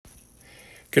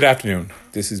Good afternoon.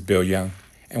 This is Bill Young,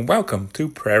 and welcome to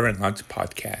Prayer and Lunch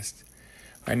Podcast.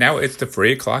 Right now it's the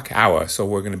 3 o'clock hour, so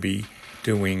we're going to be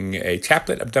doing a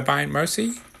Chaplet of Divine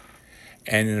Mercy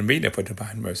and a Novena for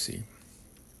Divine Mercy.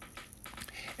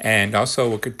 And also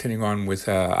we're continuing on with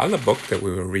other book that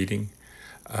we were reading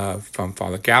from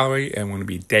Father Gallery, and we're going to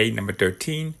be day number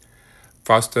 13,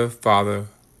 Foster Father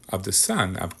of the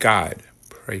Son of God.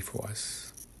 Pray for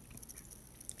us.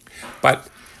 But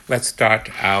let's start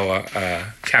our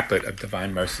Chaplet of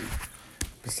Divine Mercy,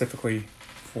 specifically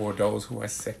for those who are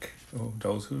sick, or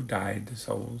those who died, the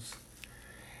souls.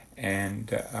 And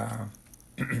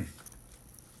in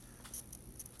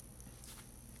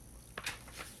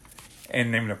the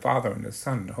name of the Father, and the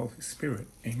Son, and the Holy Spirit.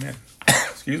 Amen.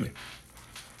 Excuse me.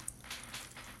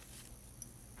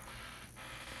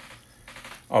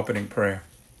 Opening prayer.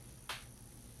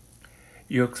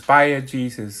 You expired,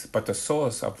 Jesus, but the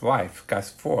source of life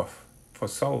gusts forth for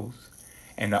souls,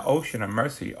 and the ocean of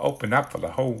mercy opened up for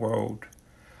the whole world.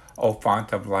 O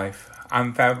font of life,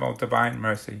 unfathomable divine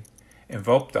mercy,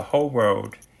 invoke the whole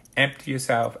world, empty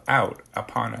yourself out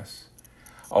upon us.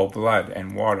 O blood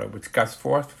and water which gusts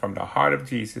forth from the heart of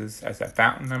Jesus as a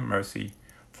fountain of mercy,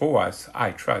 for us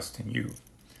I trust in you.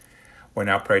 We'll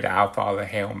now pray to Our Father,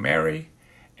 Hail Mary,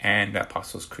 and the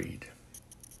Apostles' Creed.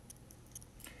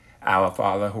 Our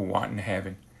Father, who art in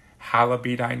heaven, hallowed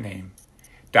be thy name.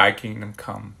 Thy kingdom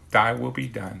come, thy will be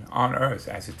done, on earth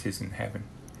as it is in heaven.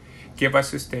 Give us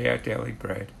this day our daily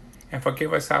bread, and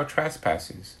forgive us our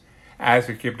trespasses, as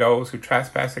we give those who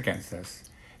trespass against us.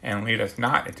 And lead us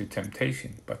not into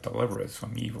temptation, but deliver us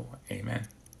from evil. Amen.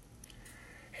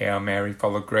 Hail Mary,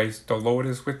 full of grace, the Lord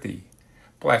is with thee.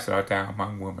 Blessed art thou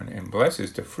among women, and blessed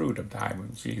is the fruit of thy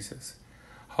womb, Jesus.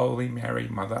 Holy Mary,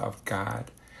 Mother of God,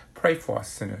 pray for us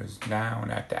sinners, now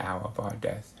and at the hour of our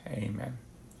death. Amen.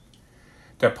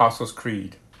 The Apostles'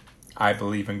 Creed. I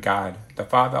believe in God, the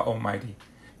Father Almighty,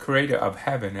 creator of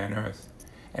heaven and earth,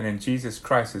 and in Jesus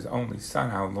Christ, his only Son,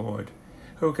 our Lord,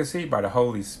 who conceived by the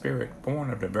Holy Spirit,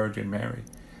 born of the Virgin Mary,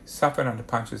 suffered under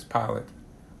Pontius Pilate,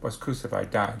 was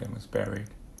crucified, died, and was buried.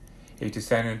 He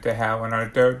descended into hell, and on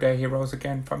the third day he rose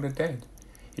again from the dead.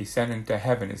 He ascended into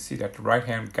heaven and seated at the right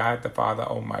hand of God the Father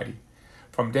Almighty.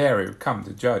 From there he will come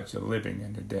to judge the living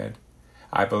and the dead.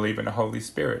 I believe in the Holy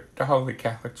Spirit, the Holy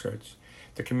Catholic Church,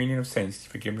 the communion of saints, the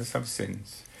forgiveness of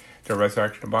sins, the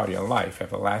resurrection of the body, and life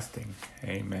everlasting.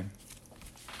 Amen.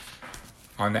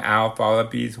 On the Our Father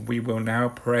beads we will now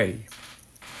pray.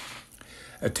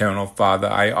 Eternal Father,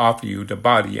 I offer you the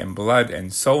body and blood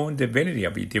and soul and divinity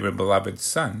of your dear beloved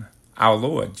Son, our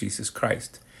Lord Jesus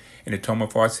Christ, in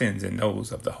atonement for our sins and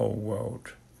those of the whole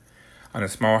world. On the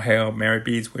small Hail Mary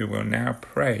beads we will now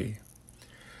pray.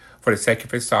 For the sake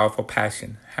of his sorrowful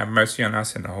passion, have mercy on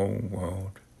us and the whole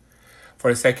world. For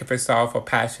the sake of his sorrowful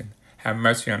passion, have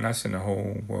mercy on us and the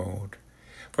whole world.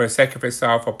 For the sake of his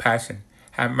sorrowful passion,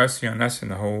 have mercy on us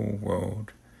and the whole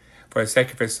world. For the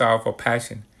sake of his sorrowful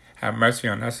passion, have mercy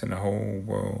on us and the whole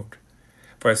world.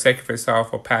 For the sake of his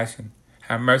sorrowful passion,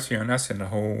 have mercy on us and the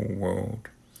whole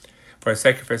world. For the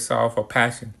sake of his sorrowful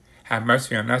passion, have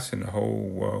mercy on us and the whole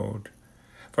world.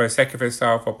 For the sake of his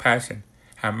sorrowful passion,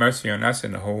 have mercy on us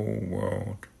and the whole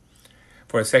world.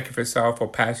 For the sake of his sorrowful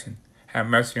passion, have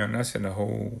mercy on us and the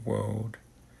whole world.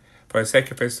 For the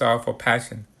sake of his sorrowful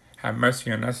passion, have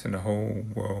mercy on us and the whole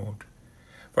world.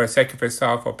 For the sake of his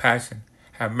sorrowful passion,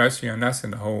 have mercy on us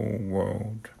and the whole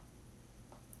world.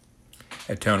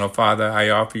 Eternal Father, I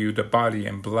offer you the body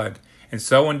and blood and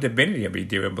soul and divinity of your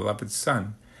dear and beloved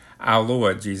Son, our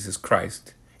Lord Jesus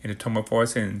Christ, in atonement for our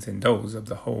sins and those of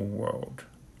the whole world.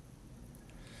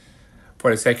 For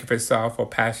the sake of his sorrowful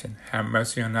passion, have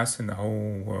mercy on us and the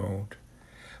whole world.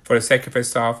 For the sake of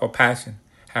his sorrowful passion,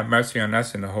 have mercy on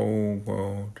us and the whole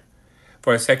world.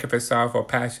 For the sake of his sorrowful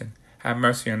passion, have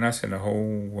mercy on us and the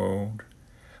whole world.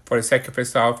 For the sake of his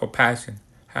sorrowful passion,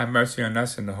 have mercy on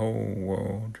us and the whole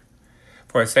world.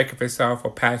 For the sake of his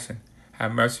sorrowful passion,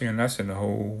 have mercy on us and the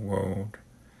whole world.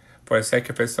 For the sake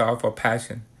of his sorrowful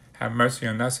passion, have mercy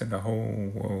on us and the whole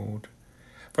world.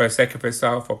 For the sake of his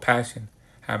sorrowful passion,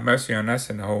 have mercy on us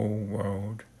and the whole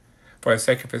world. For the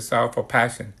sake of his sorrowful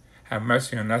passion, have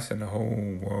mercy on us and the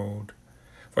whole world.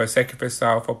 For the sake of his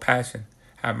sorrowful passion,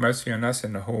 have mercy on us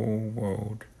and the whole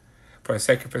world. For the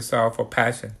sake of his sorrowful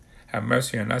passion, have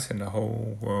mercy on us and the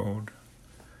whole world.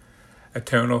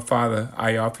 Eternal Father,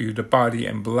 I offer you the body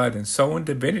and blood and soul and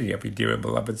divinity of your dear and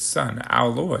beloved Son, our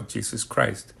Lord Jesus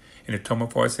Christ, in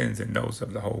atonement for our sins and those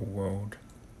of the whole world.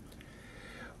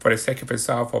 For the sake of his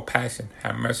sorrowful passion,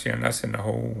 have mercy on us and the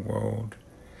whole world.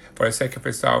 For the sake of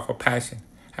his sorrowful passion,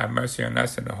 have mercy on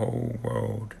us and the whole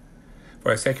world.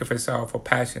 For the sake of his sorrowful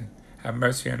passion, have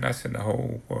mercy on us and the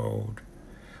whole world.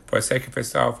 For the sake of his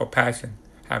sorrowful passion,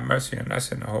 have mercy on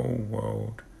us and the whole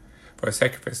world. For the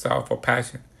sake of his sorrowful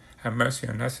passion, have mercy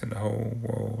on us and the whole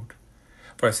world.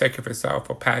 For the sake of his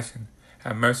sorrowful passion,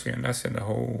 have mercy on us and the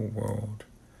whole world.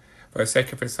 For the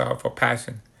sake of his sorrowful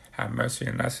passion, have mercy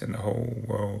on us and the whole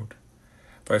world.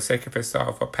 For the sake of his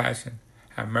sorrowful passion,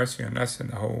 have mercy on us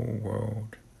and the whole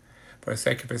world. For the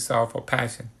sake of his sorrowful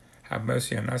passion, have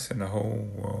mercy on us and the whole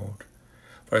world.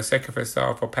 For the sake of his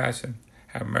sorrowful passion,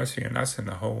 have mercy on us and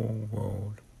the whole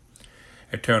world.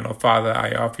 Eternal Father,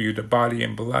 I offer you the body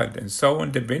and blood and soul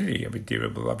and divinity of your dear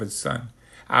beloved Son,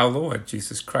 our Lord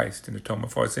Jesus Christ, in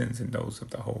atonement for our sins and those of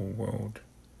the whole world.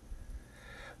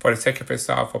 For the sake of his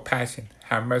sorrowful passion,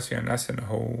 have mercy on us and the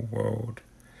whole world.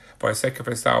 For the sake of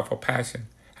his sorrowful passion,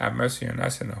 have mercy on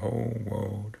us and the whole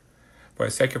world. For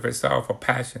the sake of his sorrowful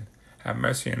passion, have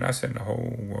mercy on us and the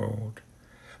whole world.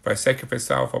 For the sake of his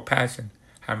sorrowful passion,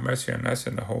 have mercy on us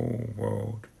and the whole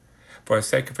world. For the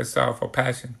sake of his sorrowful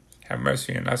passion, have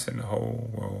mercy on us and the whole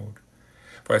world.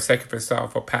 For the sake of his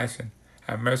sorrowful passion, have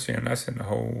mercy on us and the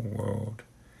whole world.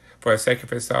 For the sake of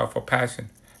his sorrowful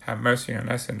passion, have mercy on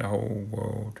us and the whole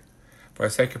world. For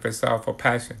the sake of his sorrowful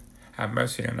passion, have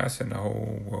mercy on us and the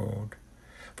whole world.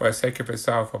 For the sake of his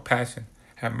sorrowful passion,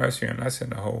 have mercy on us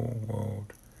and the whole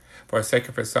world. For the sake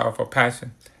of his sorrowful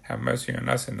passion, have mercy on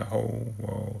us and the whole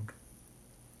world.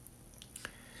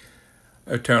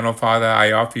 Eternal Father,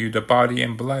 I offer you the body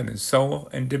and blood and soul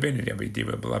and divinity of your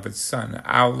dear beloved Son,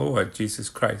 our Lord Jesus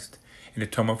Christ, in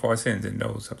atonement for our sins and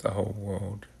those of the whole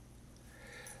world.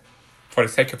 For the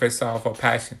sake of his sorrowful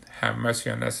passion, have mercy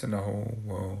on us and the whole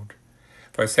world.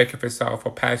 For the sake of his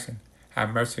sorrowful passion,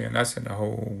 have mercy on us and the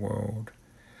whole world.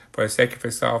 For the sake of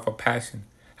his sorrowful passion,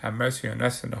 have mercy on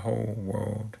us and the whole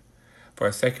world. For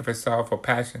the sake of his sorrowful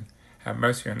passion, have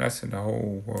mercy on us and the whole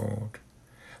world.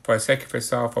 For the sake of his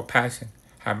sorrowful passion,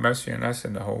 have mercy on us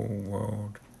and the whole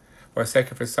world. For the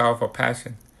sake of his sorrowful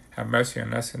passion, have mercy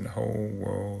on us and the whole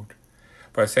world.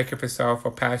 For the sake of his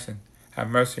sorrowful passion, have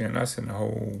mercy on us and the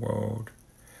whole world.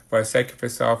 For the sake of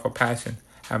his sorrowful passion,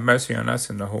 have mercy on us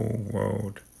and the whole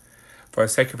world. For the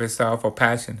sake of his sorrowful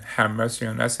passion, have mercy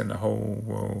on us and the whole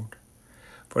world.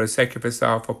 For the sake of his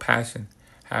sorrowful passion,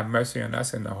 have mercy on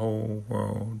us and the whole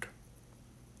world.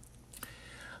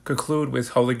 Conclude with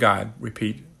Holy God.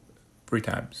 Repeat 3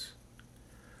 times.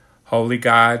 Holy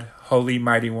God, Holy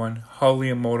Mighty One, Holy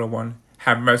Immortal One,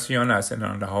 have mercy on us and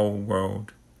on the whole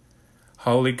world.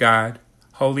 Holy God,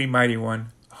 Holy Mighty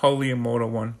One, Holy Immortal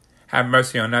One, have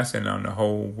mercy on us and on the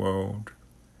whole world.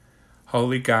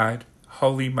 Holy God,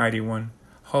 Holy Mighty One,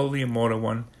 Holy Immortal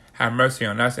One, have mercy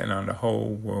on us and on the whole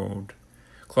world.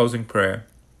 Closing prayer.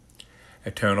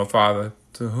 Eternal Father,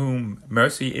 to whom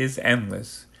mercy is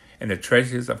endless and the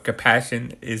treasures of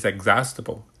compassion is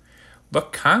exhaustible,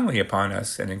 look kindly upon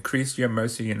us and increase your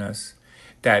mercy in us,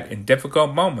 that in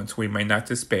difficult moments we may not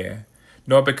despair,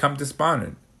 nor become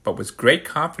despondent, but with great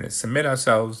confidence submit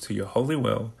ourselves to your holy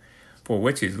will, for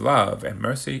which is love and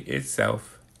mercy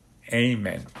itself.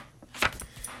 Amen.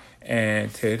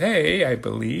 And today, I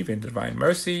believe in divine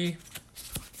mercy.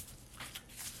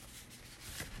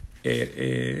 It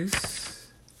is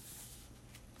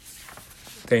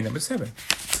day number 7.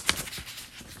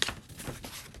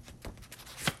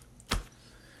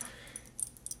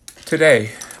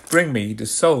 Today, bring me the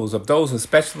souls of those who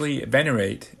especially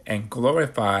venerate and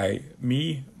glorify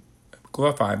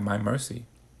my mercy,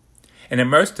 and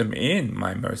immerse them in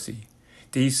my mercy.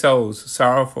 These souls,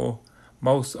 sorrowful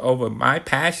most over my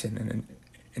passion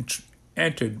and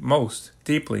entered most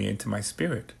deeply into my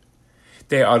spirit.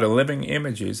 They are the living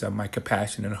images of my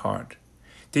compassionate heart.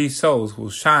 These souls will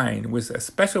shine with a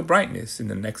special brightness in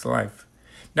the next life.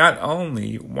 Not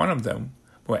only one of them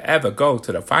will ever go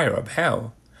to the fire of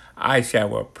hell, I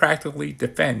shall practically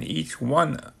defend each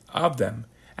one of them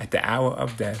at the hour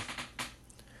of death.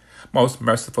 Most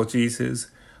merciful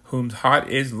Jesus, whose heart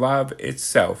is love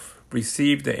itself,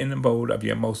 receive the inabode of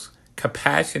your most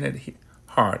compassionate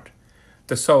heart,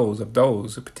 the souls of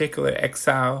those who particularly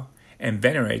exile and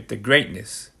venerate the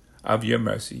greatness of your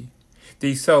mercy.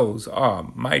 These souls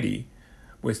are mighty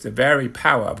with the very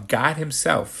power of God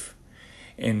himself.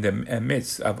 In the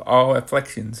midst of all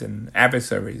afflictions and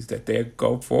adversaries, that they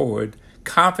go forward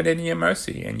confident in your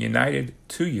mercy and united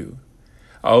to you.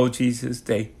 O Jesus,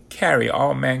 they carry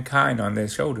all mankind on their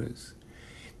shoulders.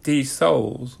 These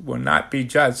souls will not be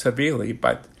judged severely,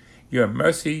 but your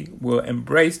mercy will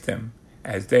embrace them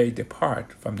as they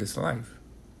depart from this life.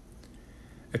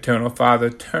 Eternal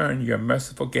Father, turn your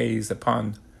merciful gaze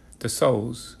upon the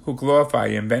souls who glorify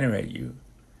and venerate you.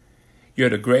 You're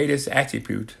the greatest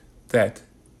attribute that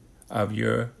of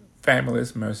your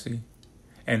familyless mercy,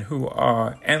 and who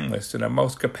are endless to the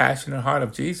most compassionate heart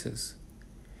of Jesus.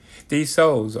 These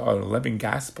souls are the living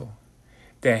gospel.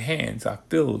 Their hands are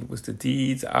filled with the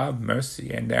deeds of mercy,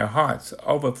 and their hearts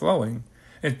overflowing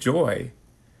in joy.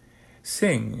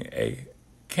 Sing a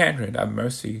canticle of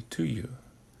mercy to you.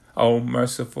 O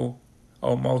merciful,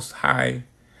 O Most High,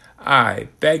 I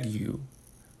beg you,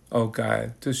 O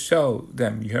God, to show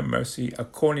them your mercy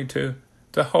according to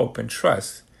the hope and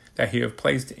trust that he has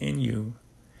placed in you.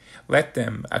 Let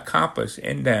them accomplish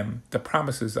in them the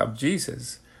promises of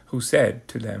Jesus, who said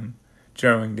to them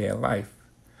during their life,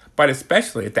 but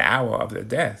especially at the hour of their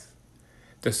death,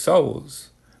 the souls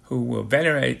who will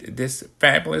venerate this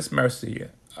fabulous mercy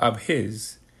of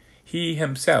his, he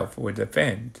himself will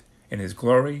defend in his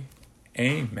glory.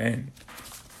 Amen.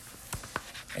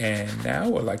 And now I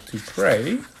would like to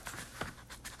pray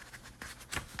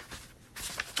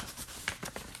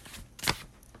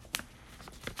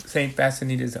St.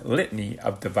 Faustinita's Litany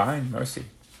of Divine Mercy.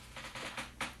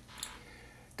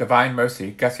 Divine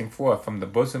mercy gushing forth from the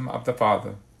bosom of the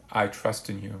Father, I trust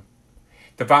in you.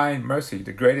 Divine mercy,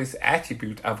 the greatest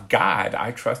attribute of God,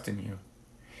 I trust in you.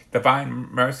 Divine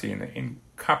mercy, an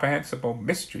incomprehensible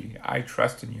mystery, I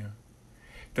trust in you.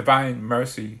 Divine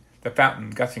mercy, the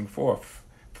fountain gushing forth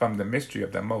from the mystery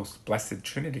of the most blessed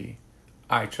Trinity,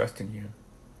 I trust in you.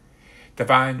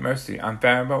 Divine mercy,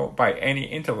 unfathomable by any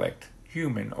intellect,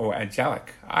 human or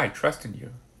angelic, I trust in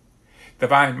you.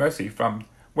 Divine mercy from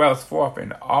wells forth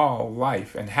in all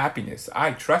life and happiness,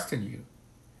 I trust in you.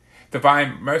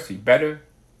 Divine mercy, better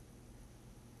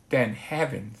than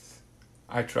heavens,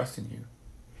 I trust in you.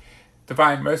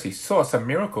 Divine mercy, source of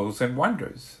miracles and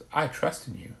wonders, I trust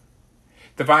in you.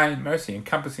 Divine mercy,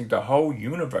 encompassing the whole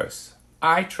universe,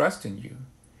 I trust in you.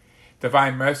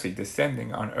 Divine mercy,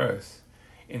 descending on earth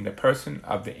in the person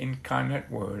of the incarnate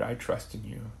Word, I trust in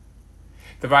you.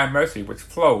 Divine mercy, which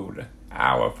flowed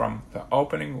out from the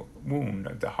opening wound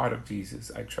of the heart of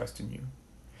Jesus, I trust in you.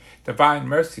 Divine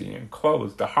mercy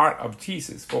enclosed the heart of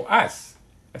Jesus for us,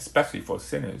 especially for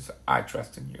sinners, I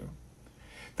trust in you.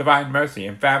 Divine mercy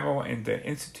unfathomable in the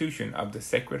institution of the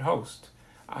sacred host,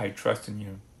 I trust in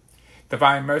you.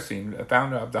 Divine mercy in the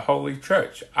founder of the Holy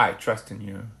Church, I trust in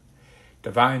you.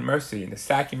 Divine mercy in the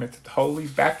sacrament of holy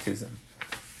baptism,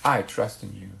 I trust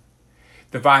in you.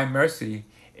 Divine mercy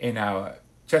in our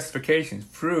justification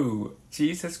through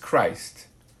Jesus Christ,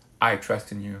 I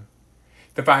trust in you.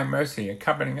 Divine mercy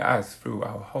accompanying us through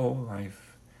our whole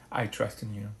life, I trust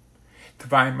in you.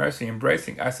 Divine mercy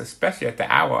embracing us especially at the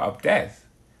hour of death,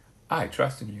 I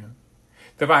trust in you.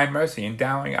 Divine mercy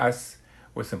endowing us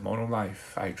with immortal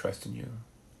life, I trust in you.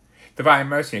 Divine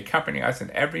mercy accompanying us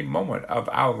in every moment of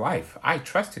our life, I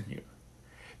trust in you.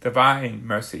 Divine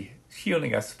mercy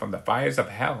shielding us from the fires of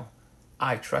hell,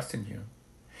 I trust in you.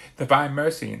 Divine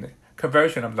mercy in the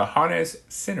conversion of the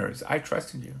hardest sinners, I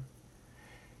trust in you.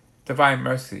 Divine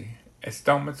mercy,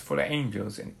 atonements for the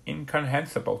angels and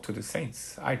incomprehensible to the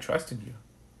saints, I trust in you.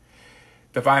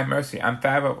 Divine mercy,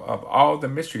 unfathomable of all the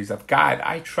mysteries of God,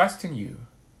 I trust in you.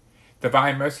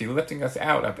 Divine mercy, lifting us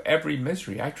out of every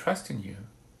misery, I trust in you.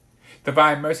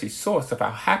 Divine mercy, source of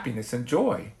our happiness and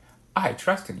joy, I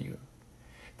trust in you.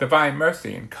 Divine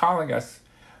mercy, in calling us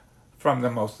from the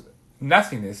most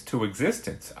nothingness to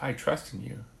existence, I trust in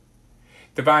you.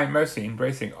 Divine mercy,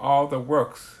 embracing all the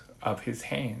works of his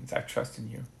hands, I trust in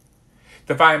you.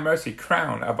 Divine mercy,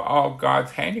 crown of all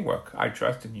God's handiwork, I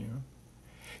trust in you.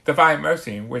 Divine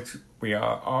mercy, in which we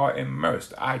are all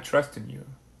immersed, I trust in you.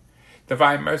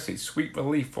 Divine mercy, sweet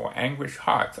relief for anguished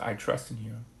hearts, I trust in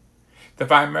you.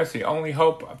 Divine mercy, only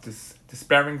hope of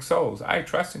despairing souls, I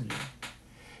trust in you.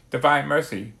 Divine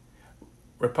mercy,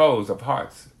 repose of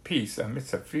hearts, peace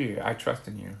amidst of fear, I trust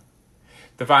in you.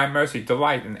 Divine mercy,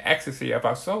 delight and ecstasy of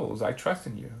our souls, I trust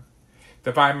in you.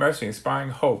 Divine mercy, inspiring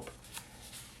hope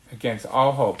against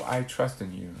all hope, I trust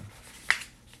in you.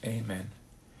 Amen.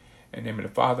 In the name of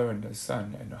the Father, and the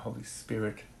Son, and the Holy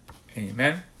Spirit.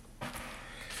 Amen.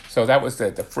 So that was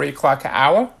the 3 o'clock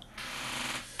hour.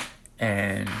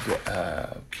 And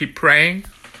keep praying.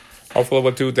 Hopefully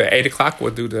we'll do the 8 o'clock.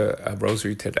 We'll do the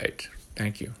rosary today.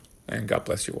 Thank you. And God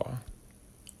bless you all.